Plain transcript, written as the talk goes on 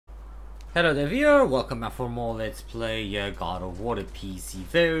Hello there viewer, welcome back for more Let's Play God of War, the PC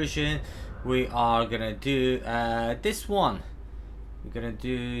version. We are gonna do this one. We're gonna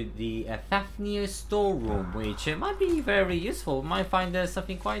do the Fafnir storeroom, which might be very useful. We might find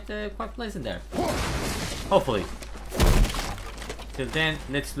something quite pleasant there. Hopefully. Till then,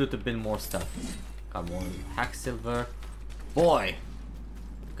 let's loot a bit more stuff. Got more hack silver. Boy!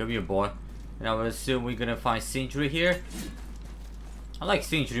 Come here, boy. And I would assume we're gonna find Sindri here. I like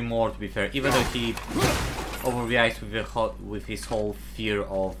Sindri more, to be fair, even though he overreacts with his whole fear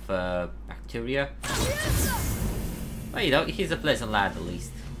of bacteria. But you know, he's a pleasant lad at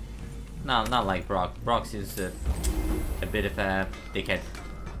least. No, not like Brock. Brock is a bit of a dickhead.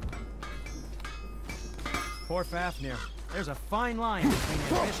 Poor Fafnir. There's a fine line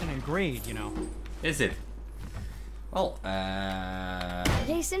between ambition and greed, you know. Is it? Well,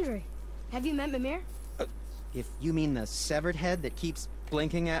 Hey Sindri, have you met Mimir? If you mean the severed head that keeps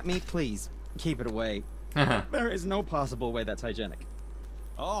blinking at me, please, keep it away. There is no possible way that's hygienic.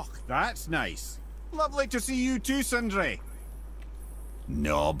 Oh, that's nice. Lovely to see you too, Sindri.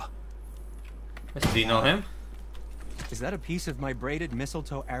 Knob. do you know him? Is that a piece of my braided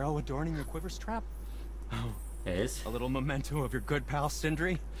mistletoe arrow adorning your quiver strap? Oh, It is. a little memento of your good pal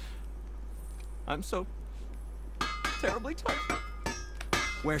Sindri. I'm so terribly touched.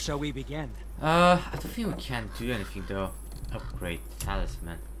 Where shall we begin? I don't think we can do anything though. Upgrade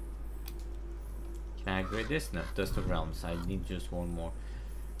talisman. Can I upgrade this? No, Dust of Realms. I need just one more.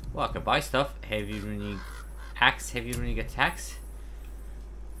 Well, I can buy stuff. Heavy running axe, heavy running attacks.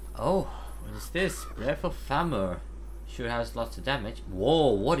 Oh, what is this? Breath of Fafnir. Sure has lots of damage.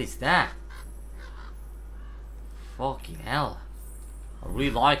 Whoa, what is that? Fucking hell. I really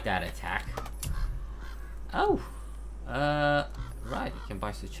like that attack. Oh. Right, you can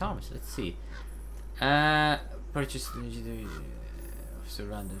buy some charms. Let's see. Purchase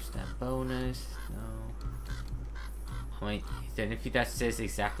surrender stamp bonus. No. I mean, is there anything that says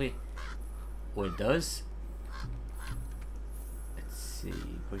exactly what it does? Let's see.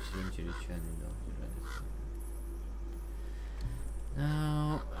 Purchase injury channel.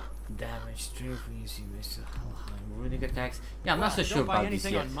 No. Damage strength when you see Mr. Halheim. Runic attacks. Yeah, I'm not so sure about this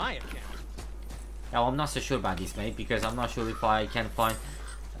yet. On my account. Now, I'm not so sure about this, mate, because I'm not sure if I can find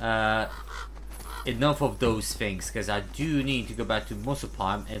enough of those things, because I do need to go back to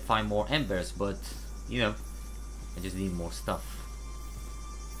Muspelheim and find more embers, but, you know, I just need more stuff.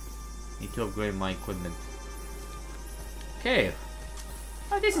 Need to upgrade my equipment. Okay.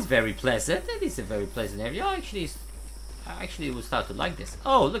 Oh, this is very pleasant. This is a very pleasant area. I actually will start to like this.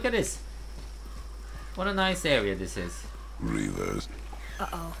 Oh, look at this. What a nice area this is. Reavers.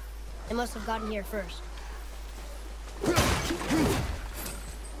 Uh-oh. They must have gotten here first.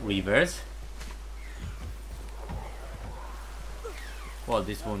 Reavers. Well,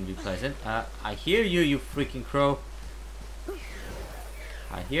 this won't be pleasant. I hear you, you freaking crow.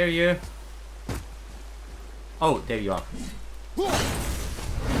 I hear you. Oh, there you are.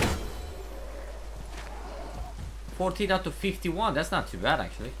 14 out of 51. That's not too bad,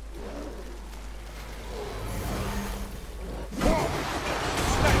 actually.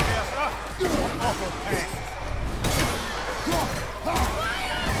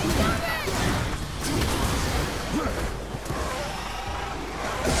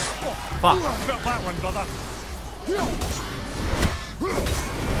 Fuck. Got that one, brother.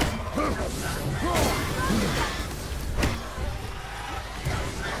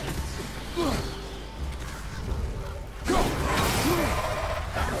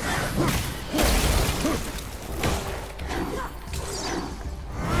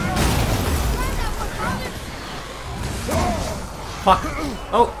 Fuck.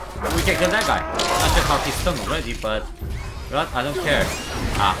 Oh, we can kill that guy. Not sure how he's stung already, but what? I don't care.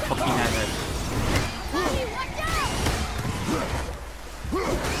 Ah, fucking hammer.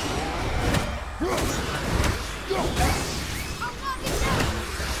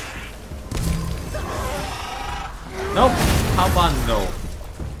 Nope. How about no?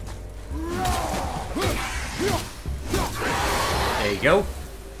 There you go.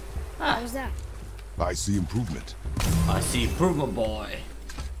 Ah. What was that? I see improvement. I see improvement, boy.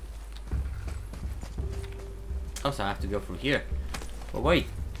 Also, I have to go through here. But wait,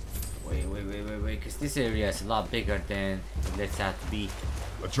 because this area is a lot bigger than it lets out to be.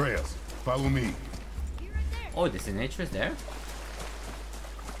 Atreus, follow me. Oh, there's an entrance there.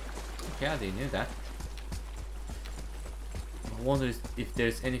 Okay, I didn't know that. I wonder if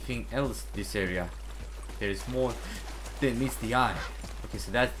there's anything else in this area. There's more than meets the eye. Okay,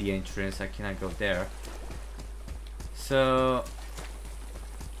 so that's the entrance. I cannot go there. So,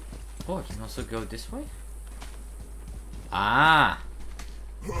 oh, I can also go this way. Ah,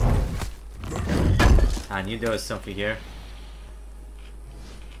 I knew there was something here.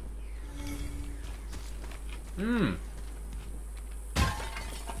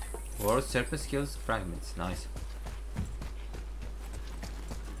 World surface skills fragments. Nice.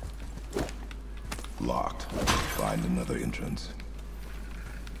 Locked. Find another entrance.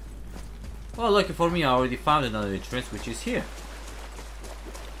 Well, lucky for me, I already found another entrance, which is here.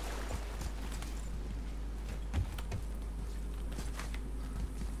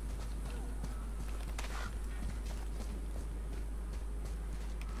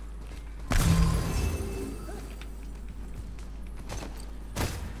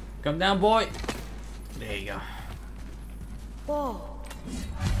 Come down, boy. There you go. Whoa.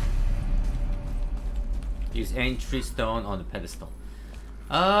 Use entry stone on the pedestal.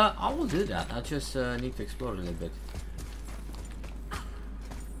 I will do that. I just need to explore a little bit.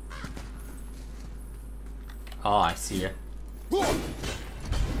 Oh, I see it.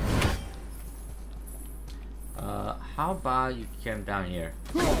 How about you come down here?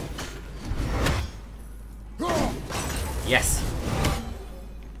 Yes.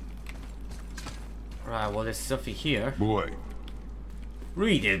 Right. Well, there's something here. Boy.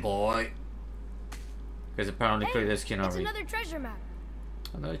 Read it, boy. Because apparently creators cannot It's read. another treasure map.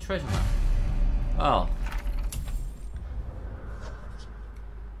 Another treasure map. Oh.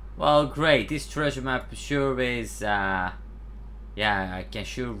 Well, great. This treasure map sure is, yeah, I can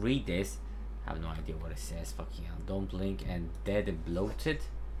sure read this. I have no idea what it says. Fucking hell. Don't blink and dead and bloated.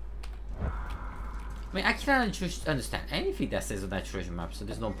 I mean, I cannot just understand anything that says on that treasure map, so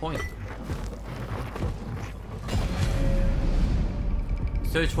there's no point.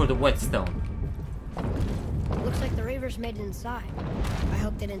 Search for the whetstone. Looks like the Reavers made it inside. I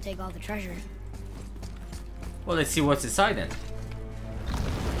hope they didn't take all the treasure. Well, let's see what's inside then.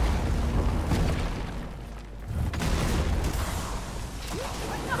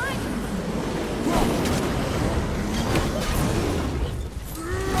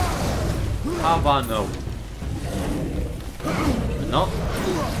 How about no? No?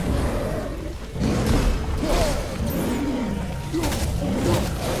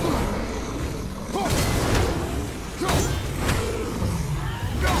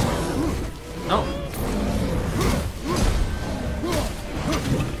 No.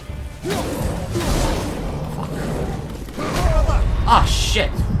 Ah, shit!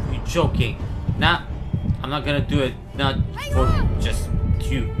 You're joking. Nah, I'm not gonna do it. Not for just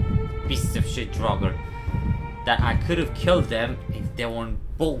you pieces of shit Draugr. That I could have killed them if they weren't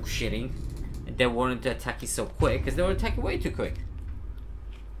bullshitting and they weren't attacking so quick, because they were attacking way too quick.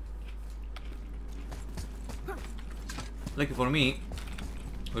 Lucky for me,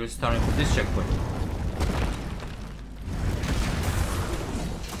 we're starting with this checkpoint.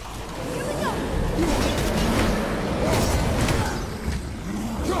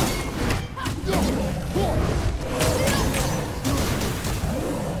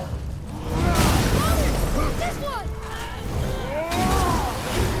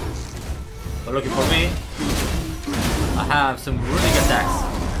 But looking for me, I have some runic attacks.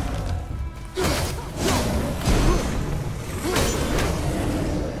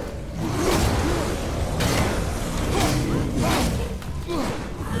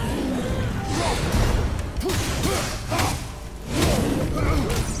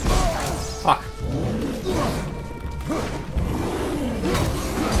 Fuck.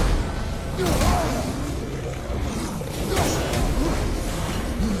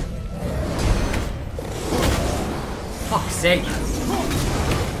 Fuck's sake.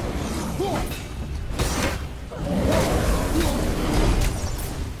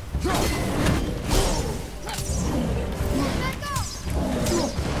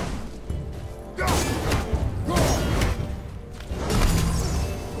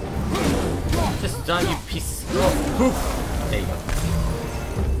 Just die, you piece. Oh, there you go.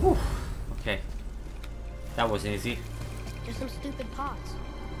 Whew. Okay. That wasn't easy. Just some stupid pots.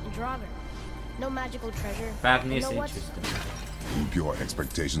 And Draugr. No magical treasure. Fafnir's and no interesting. Keep your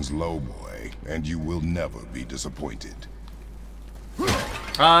expectations low, boy, and you will never be disappointed.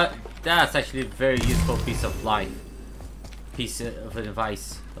 That's actually a very useful piece of life. Piece of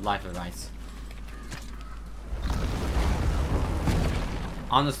advice. Life advice.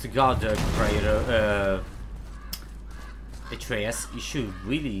 Honest to God, creator, Atreus, you should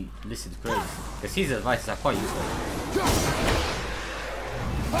really listen to Kratos, because his advice are quite useful.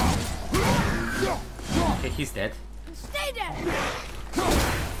 Okay, he's dead. Stay dead!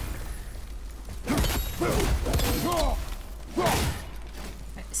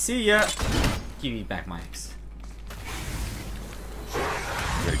 See ya! Give me back my axe.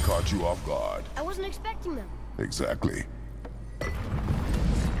 They caught you off guard. I wasn't expecting them. Exactly.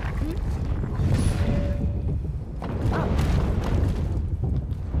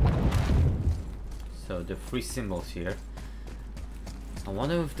 the three symbols here. I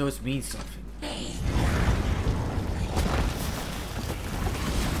wonder if those mean something.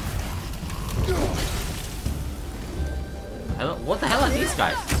 Hello? What the hell are these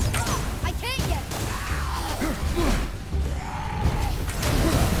guys? I can't yet.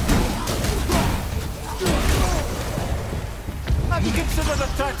 Have you considered a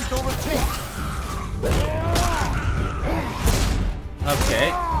tactical retreat?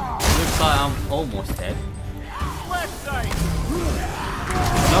 Okay. Looks like I'm almost dead. Left side.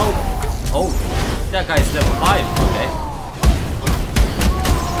 No! Oh, that guy's level 5, okay.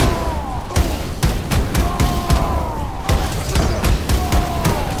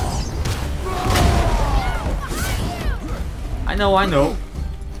 I know.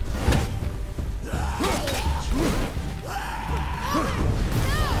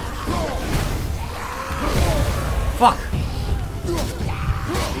 Fuck!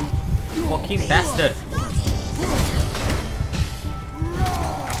 You fucking bastard!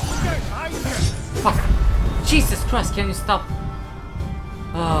 Fuck! Jesus Christ, can you stop?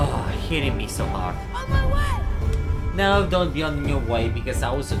 Oh, hitting me so hard. On my way. No, don't be on your way because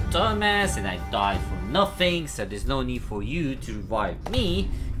I was a dumbass and I died for nothing, so there's no need for you to revive me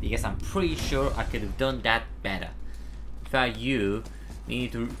because I'm pretty sure I could have done that better. In fact, you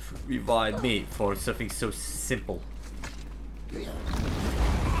need to revive me for something so simple.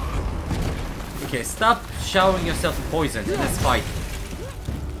 Okay, stop showering yourself in poison and let's fight.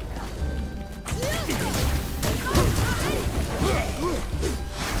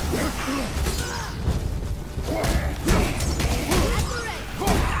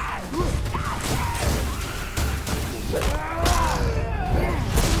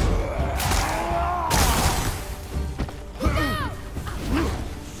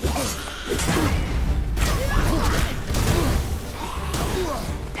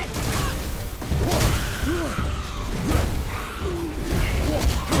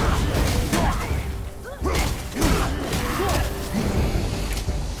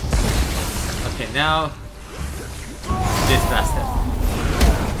 Now, this bastard.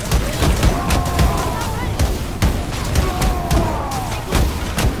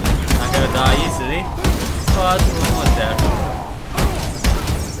 Not gonna die easily, but we're almost there.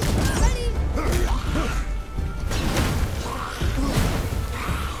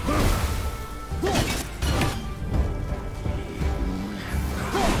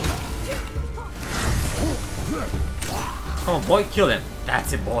 Come on, boy, kill him.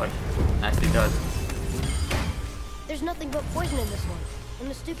 That's it, boy. Nicely done. There's nothing but poison in this one, and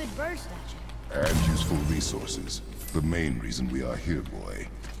the stupid bird statue. And useful resources. The main reason we are here, boy.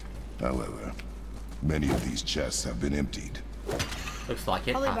 However, many of these chests have been emptied. Looks like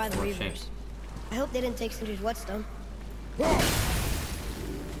it. Probably by the For a shame. Reavers. I hope they didn't take Sindri's whetstone.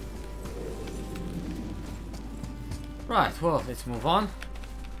 Right, well, let's move on.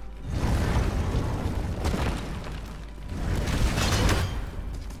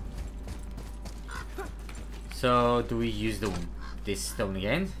 So, do we use this stone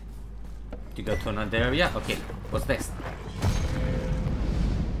again to go to another area? Okay, what's next?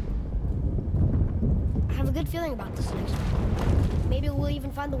 I have a good feeling about this next one. Maybe we'll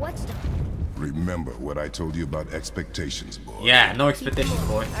even find the whetstone. Remember what I told you about expectations, boy. Yeah, no expectations,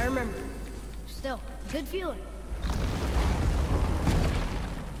 boy. I remember. Still, good feeling.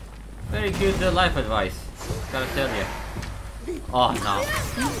 Very good life advice. Gotta tell you. Oh no.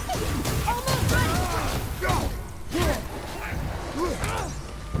 Almost ready.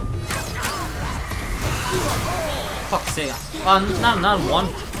 Fuck's sake. Oh, not one.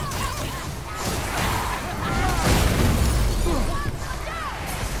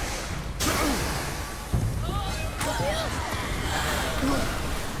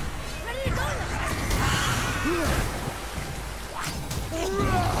 Ready to go.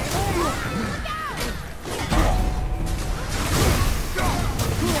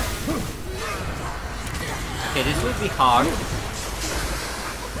 Okay, this will be hard.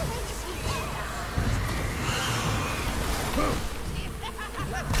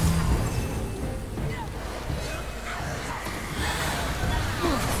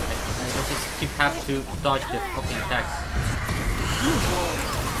 I just have to dodge the fucking attacks.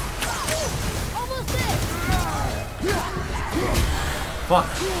 Almost there. Fuck.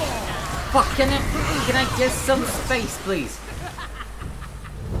 Fuck, can I get some space, please?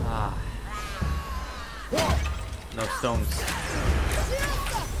 Ah. No stones.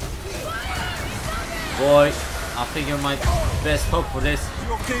 Boy, I think you're my best hope for this.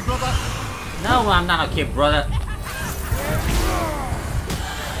 You okay, brother? No, I'm not okay, brother.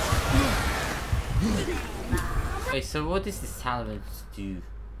 Okay, so what does this talent do?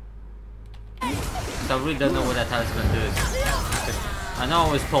 So because I really don't know what that talisman does. I know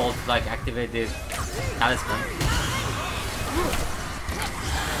I was told like activate the talisman.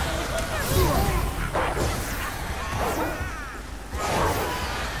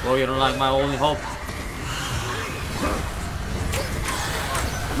 Well, you don't like my only hope.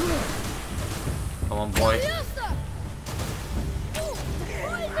 Come on, boy.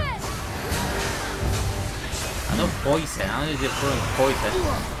 I know poison. I know they're throwing poison.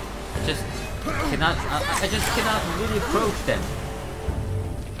 I just cannot. I just cannot really approach them.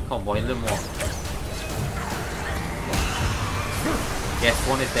 Come on, boy, a little more. Yes,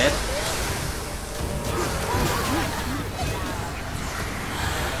 one is dead.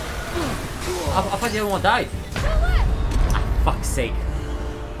 I thought the other one died. Ah, fuck's sake.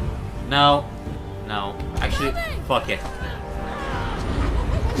 No. No. Actually, fuck it.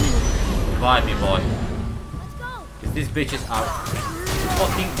 Revive me, boy. Because these bitches are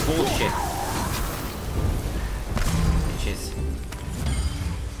fucking bullshit. Bitches.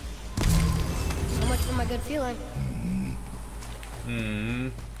 So much for my good feeling.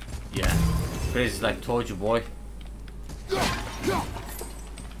 Yeah. Chris, like, told you, boy.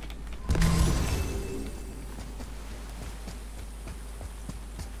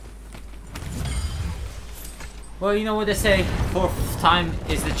 Well, you know what they say, fourth time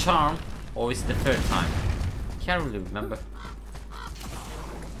is the charm, or is it the third time? Can't really remember.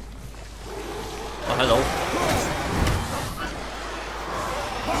 Oh, hello.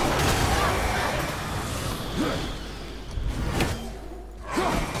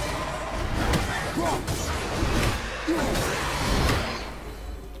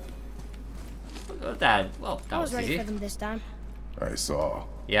 Well, that I was was ready easy. for them this time. I saw.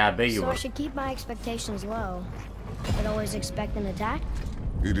 Yeah, I bet you So were. I should keep my expectations low, but always expect an attack.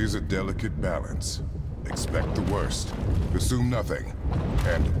 It is a delicate balance. Expect the worst, assume nothing,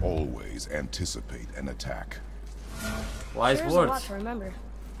 and always anticipate an attack. Wise There's a lot words. to remember.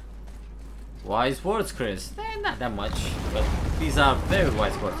 Wise words, Chris. Not that much, but these are very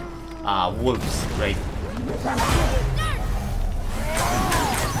wise words. Wolves, great.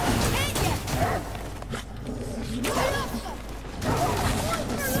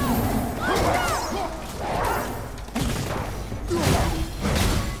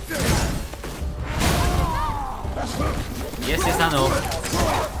 Yes, yes, I know.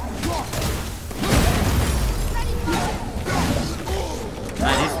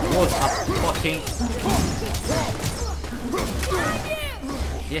 Man, these wolves are fucking...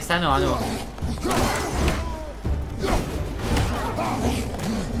 Yes, I know, I know.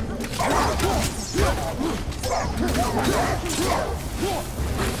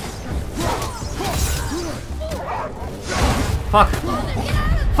 Fuck!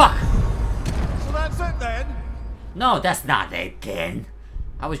 Fuck! So that's it then? No, that's not it then.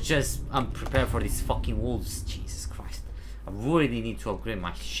 I was just unprepared for these fucking wolves. Jesus Christ. I really need to upgrade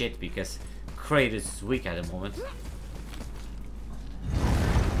my shit because Kratos is weak at the moment.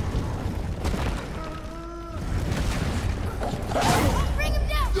 Bring him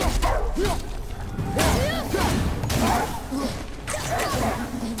down!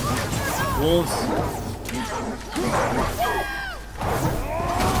 Wolves.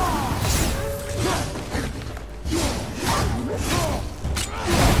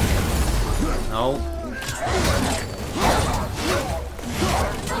 No.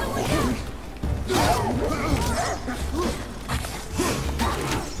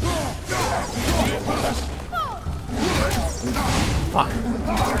 Fuck.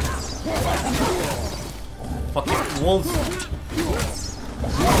 Fucking wolves.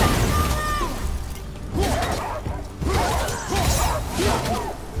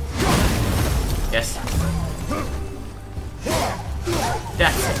 Yes.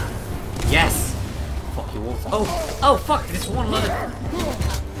 That's it. Yes. Fuck you wolves. Oh, oh fuck, there's one left.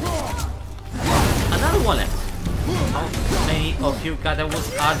 Another one left. How many of you gotta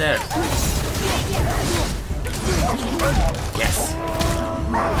wolves are there? Yes.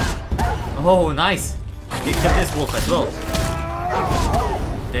 Oh, nice. You killed this wolf as well.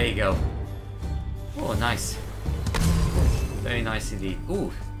 There you go. Oh, nice. Very nice indeed.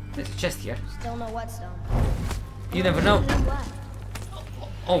 Ooh, there's a chest here. Still no whetstone. You never know.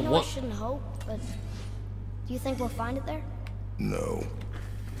 Oh, I know I what? shouldn't hope, but do you think we'll find it there? No.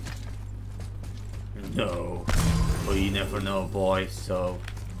 No. But you never know, boy. So,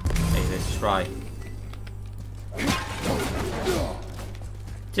 hey, let's try.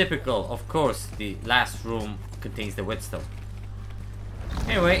 Typical, of course, the last room contains the whetstone.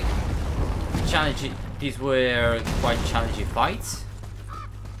 Anyway, challenging. These were quite challenging fights.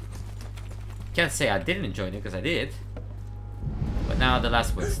 Can't say I didn't enjoy it because I did. But now the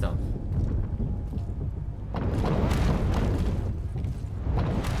last whetstone.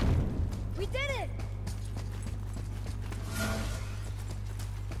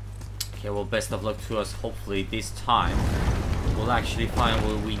 Okay, well, best of luck to us. Hopefully this time we'll actually find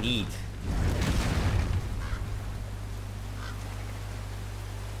what we need.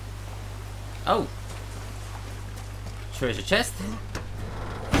 Oh! Treasure chest.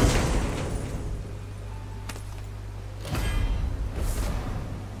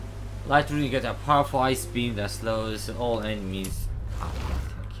 Light rune, you get a powerful ice beam that slows all enemies.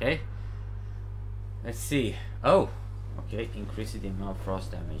 Okay. Let's see. Oh! Okay, increases the amount of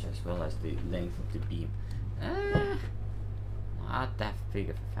frost damage as well as the length of the beam. Not that big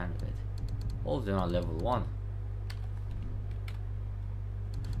of a fan of it. All of them are level 1.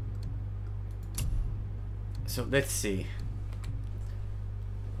 So let's see.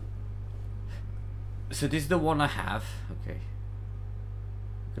 So this is the one I have. Okay.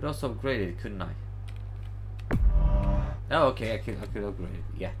 Could also upgrade it, couldn't I? Oh, okay, I could upgrade it.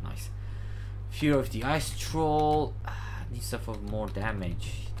 Yeah, nice. Fear of the Ice Troll. Needs to suffer more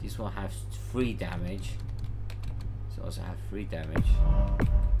damage. This one has 3 damage. So also have 3 damage.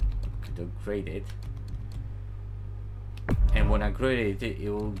 Could upgrade it. And when I upgrade it, it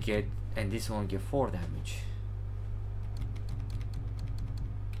will get, and this one will get 4 damage.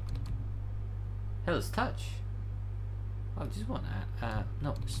 Hell's Touch. Oh, this one.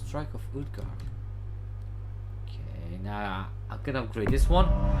 No, Strike of Utgard. Okay, now I'm gonna upgrade this one.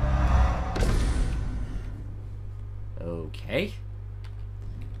 Okay.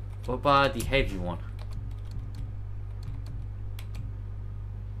 What about the heavy one?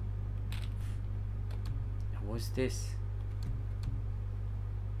 What's this?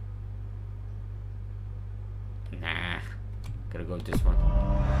 Nah. Gotta go with this one.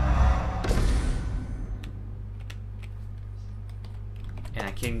 And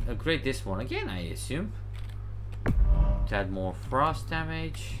I can upgrade this one again, I assume. To add more frost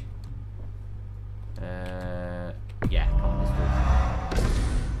damage. Yeah, come on, let's do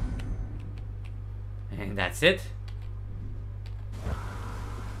it. And that's it.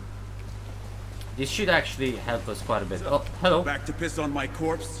 This should actually help us quite a bit. Oh, hello. Back to piss on my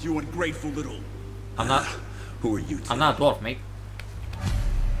corpse, you ungrateful little... I'm not... Who are you two? I'm not a dwarf, mate.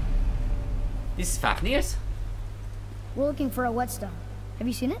 This is Fafnir's? We're looking for a whetstone. Have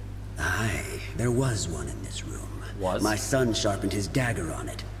you seen it? Aye, there was one in this room. Was? My son sharpened his dagger on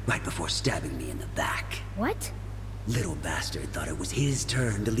it, right before stabbing me in the back. What? Little bastard thought it was his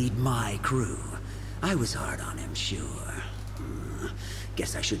turn to lead my crew. I was hard on him, sure.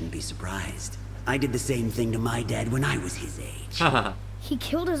 Guess I shouldn't be surprised. I did the same thing to my dad when I was his age. He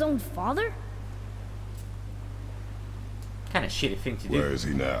killed his own father? Kind of shitty thing to do. Where is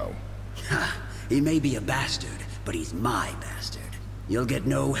he now? He may be a bastard, but he's my bastard. You'll get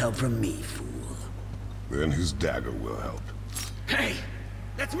no help from me, fool. Then his dagger will help. Hey!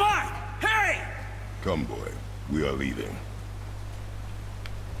 That's mine! Hey! Come, boy. We are leaving.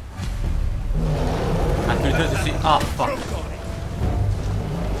 I could do this. Oh, fuck.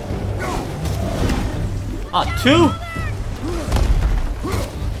 Ah, 2?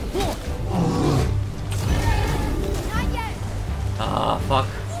 Ah, fuck.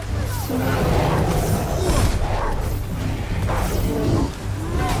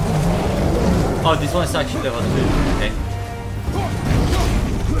 Oh, this one's actually level 2. Okay.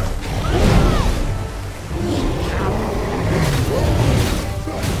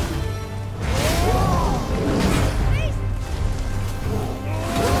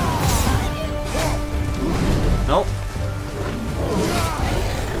 Nope.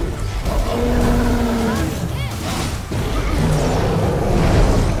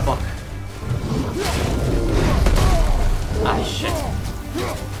 Fuck. Ah, shit.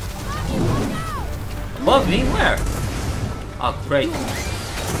 Above me? Where? Oh, great.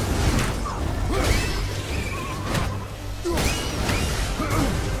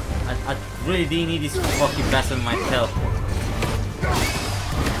 I really didn't need this fucking bastard on my tail.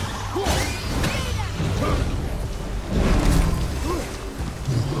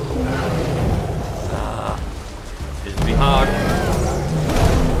 This will be hard.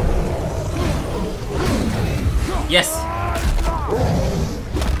 Yes!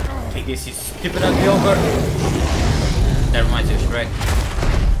 Take this, you stupid ugly ogre! That reminds me of Shrek.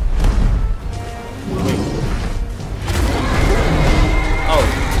 Oh,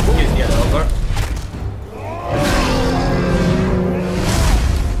 here's the other ogre.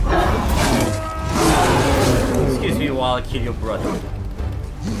 Excuse me while I kill your brother.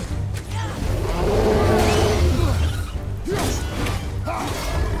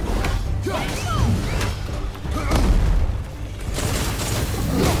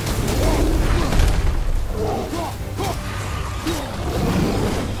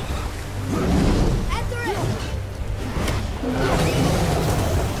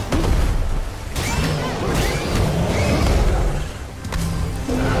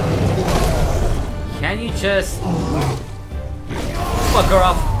 Can you just fuck her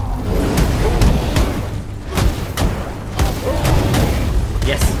up?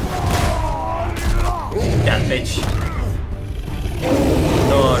 Yes. That bitch.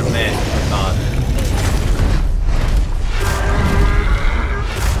 Dorme, God.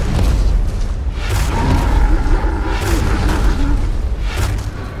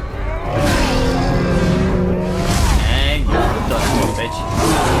 And you're done for, bitch.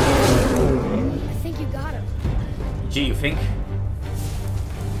 I think you got him. Gee, you think?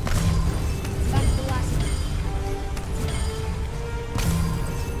 That's the last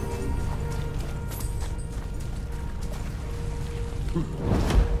one.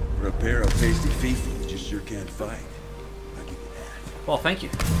 For a pair of pasty faithful, you just sure can't fight. I'll give you that. Well, thank you.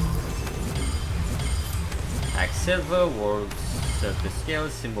 Axe silver, world surface scale,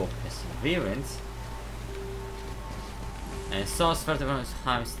 symbol of perseverance. And sauce for the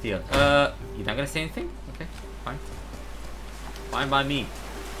time steel. You're not gonna say anything? Okay, fine. Fine by me.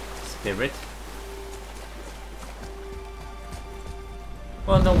 Spirit.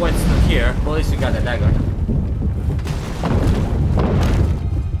 Well, no whetstone here, but at least we got a dagger.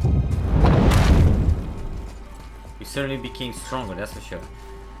 We certainly became stronger, that's for sure.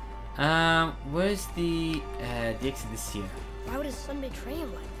 Where's the exit this year? Why would his son betray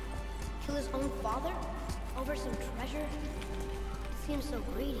him like that? Kill his own father? Over some treasure? He seems so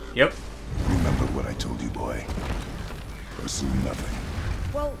greedy. Yep. Remember what I told you, boy. Pursue nothing.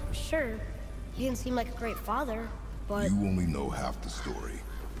 Well, sure. He didn't seem like a great father, but... You only know half the story.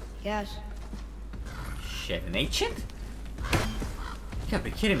 Yes. Shit, an ancient? You gotta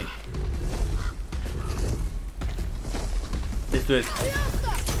be kidding me. Let's do it.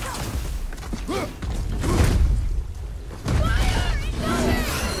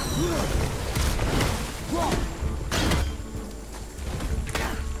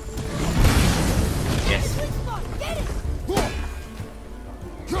 Yes.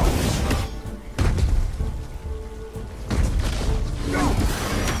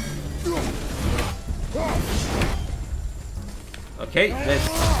 Okay, let's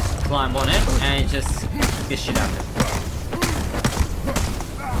climb on it and just get shit out of it.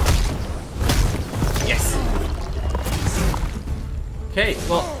 Yes. Okay,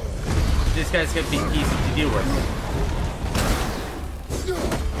 well, this guy's gonna be easy to deal with.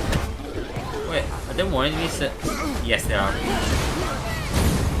 Wait, are there more enemies? Yes, there are.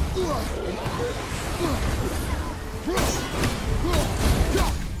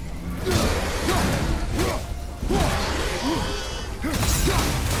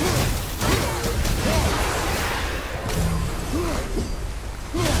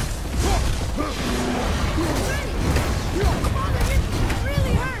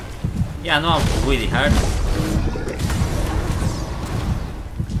 Yeah, no, I'm really hurt.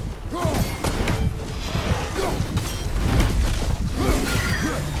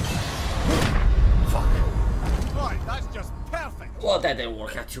 Fuck. Right, that's just perfect. Well, that didn't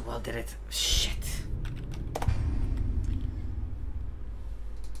work out too well, did it? Shit.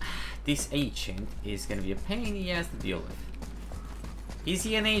 This ancient is gonna be a pain in the ass to deal with. Is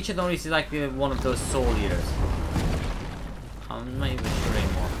he an ancient or is he like one of those soul eaters? I'm not even sure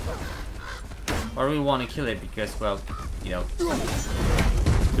anymore. Or we want to kill it because, well, you know,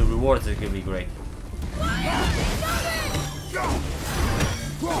 the rewards are gonna be great.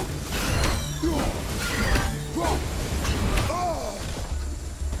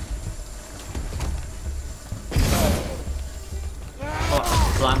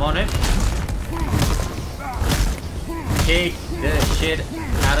 Oh, climb on it. Kick the shit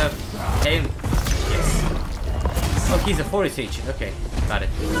out of him. Yes. Oh, he's a forest agent. Okay, got it.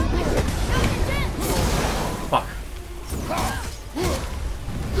 Fuck.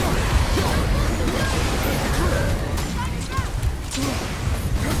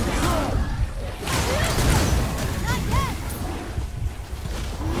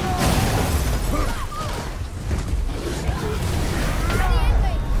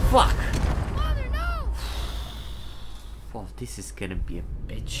 Fuck. Well, this is gonna be a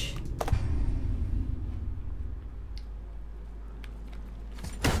bitch.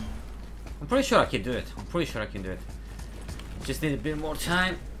 I'm pretty sure I can do it. I'm pretty sure I can do it. Just need a bit more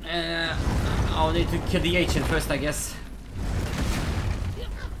time. I'll need to kill the ancient first, I guess.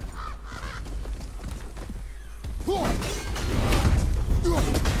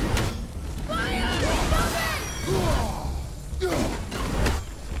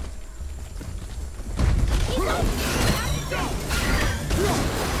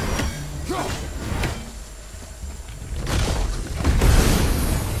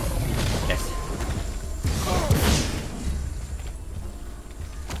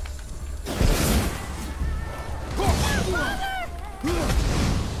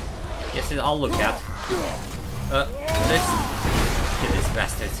 I'll look at. Let's kill this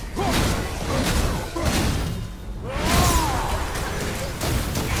bastard.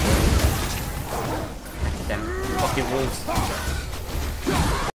 Them fucking wolves.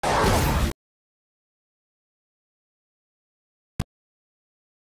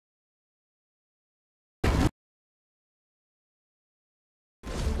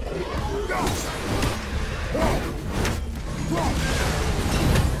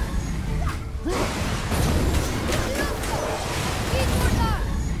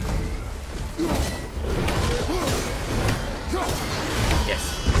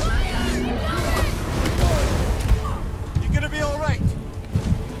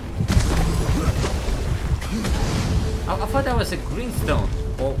 I thought that was a green stone,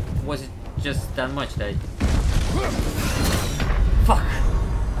 or was it just that much that fuck!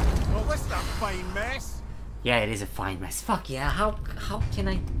 Well, this is a fine mess. Yeah, it is a fine mess. Fuck yeah, how can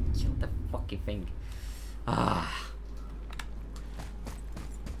I kill the fucking thing? Ah.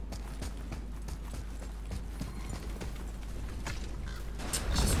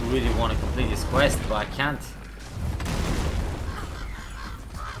 Just really want to complete this quest, but I can't.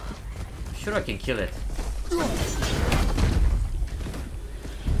 I'm sure I can kill it.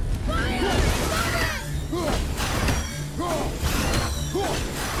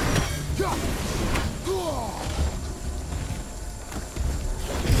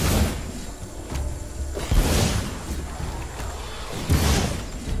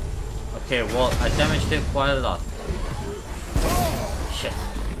 Okay, well, I damaged it quite a lot. Shit.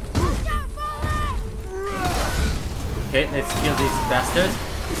 Okay, let's kill this bastard.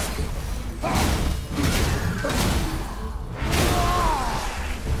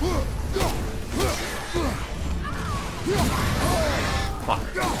 Fuck.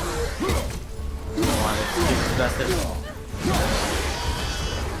 Come on, let's kill this bastard.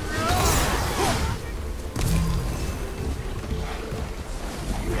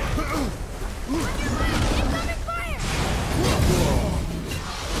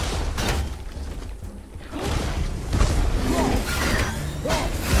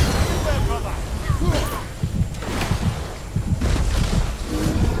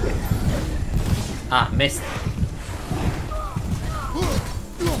 Ah, missed.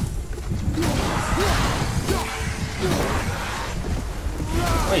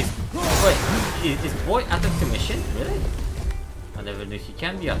 Wait, is boy out of commission? Really? I never knew he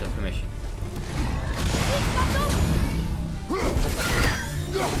can be out of commission.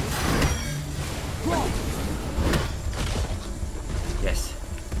 Yes.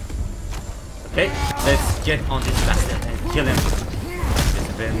 Okay, let's get on this bastard and kill him. Just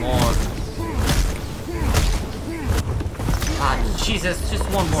a bit more. Ah, Jesus, just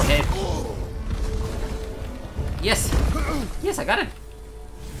one more hit. Yes! Yes, I got it!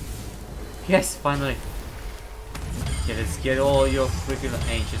 Yes, finally. Okay, let's get all your freaking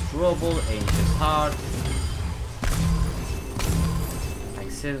ancient rubble, ancient heart. Like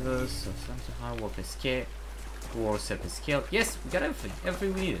silver, substantial heart, warp escape, war serpent scale. Yes, we got everything.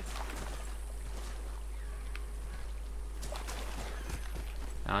 Everything we needed.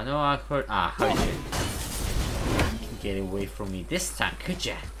 I know I heard. Ah, heard you. Get away from me this time, could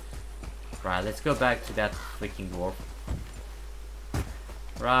ya? Right, let's go back to that freaking dwarf.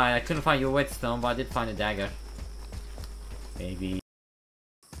 Right, I couldn't find your whetstone, but I did find a dagger. Maybe you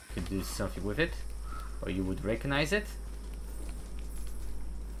could do something with it, or you would recognize it.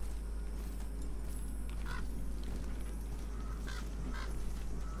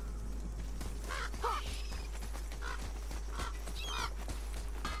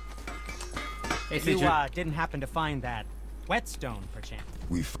 Hey, You didn't happen to find that whetstone, perchance?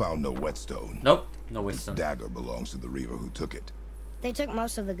 We found no whetstone. Nope, no whetstone. This dagger belongs to the reaver who took it. They took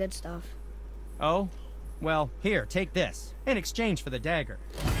most of the good stuff. Oh? Well, here, take this. In exchange for the dagger.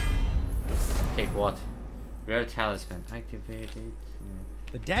 Take what? Rare talisman. Activated.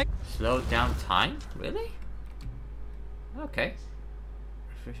 The deck? Slow down time? Really? Okay.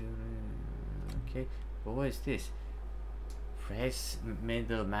 Okay. But what is this? Press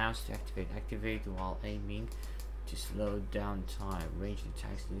middle mouse to activate. Activate while aiming to slow down time. Ranged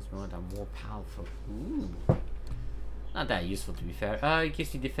attacks in this mode are more powerful. Ooh. Not that useful, to be fair. It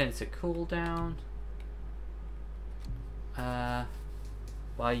gives you defense a cooldown. But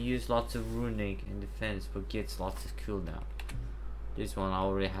I use lots of runic in defense, but gets lots of cooldown. This one, I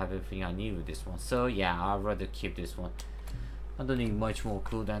already have everything I need with this one. So yeah, I'd rather keep this one. I don't need much more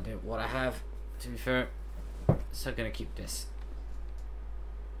cooldown than what I have, to be fair. So I'm gonna keep this.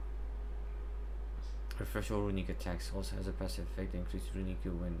 Refresh all runic attacks. Also has a passive effect that increases runic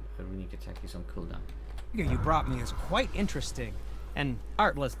when a runic attack is on cooldown. You brought me is quite interesting. An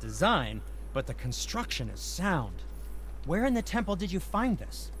artless design, but the construction is sound. Where in the temple did you find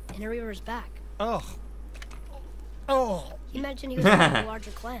this? In a river's back. Ugh. Oh. He mentioned he was part of a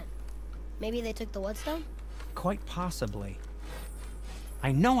larger clan. Maybe they took the whetstone? Quite possibly.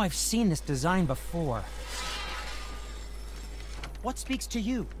 I know I've seen this design before. What speaks to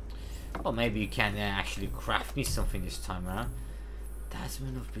you? Well, maybe you can actually craft me something this time around.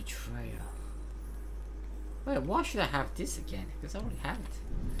 Talisman of Betrayal. Wait, why should I have this again? Because I already have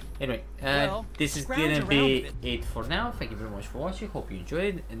it. Anyway, Well, this is gonna be it for now. Thank you very much for watching. Hope you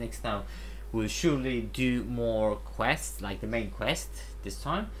enjoyed it. And next time we'll surely do more quests, like the main quest this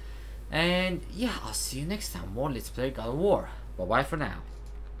time. And yeah, I'll see you next time. More Let's Play God of War. Bye bye for now.